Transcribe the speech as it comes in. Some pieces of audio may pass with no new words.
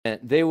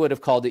they would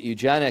have called it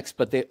eugenics,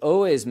 but they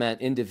always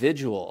meant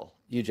individual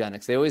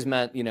eugenics. They always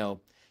meant,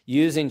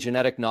 using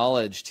genetic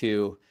knowledge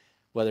to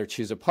whether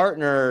choose a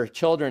partner,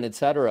 children,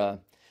 etc.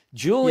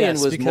 Julian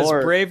Yes, was because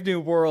more. Brave New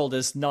World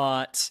is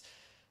not,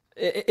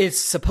 it's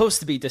supposed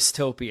to be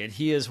dystopian.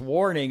 He is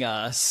warning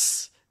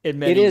us in It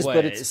many is,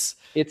 but it's ways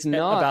it's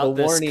not a about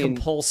this warning.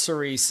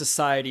 compulsory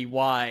society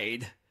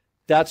wide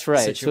That's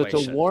right. So it's a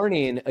situation.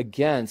 warning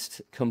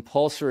against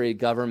compulsory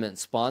government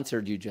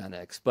sponsored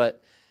eugenics.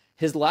 But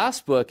his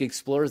last book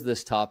explores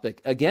this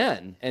topic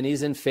again, and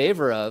he's in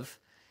favor of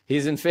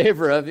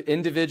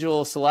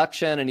individual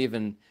selection and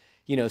even,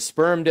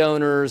 sperm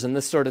donors and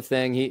this sort of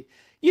thing.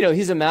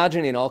 He's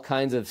imagining all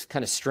kinds of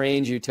kind of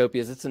strange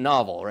utopias. It's a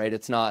novel, right?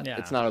 It's not Yeah.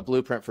 it's not a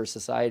blueprint for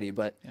society,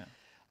 but Yeah.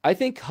 I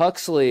think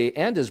Huxley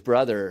and his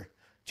brother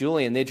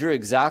Julian, they drew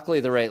exactly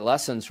the right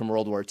lessons from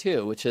World War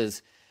II, which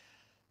is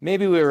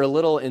maybe we were a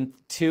little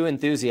too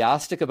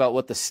enthusiastic about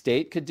what the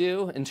state could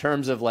do in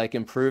terms of like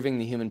improving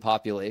the human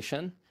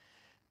population,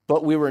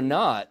 but we were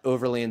not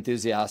overly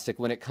enthusiastic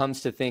when it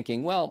comes to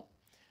thinking, well,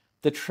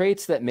 the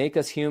traits that make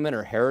us human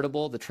are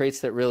heritable, the traits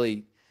that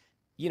really,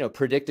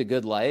 predict a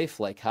good life,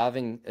 like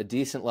having a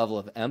decent level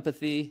of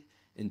empathy,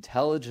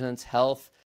 intelligence, health.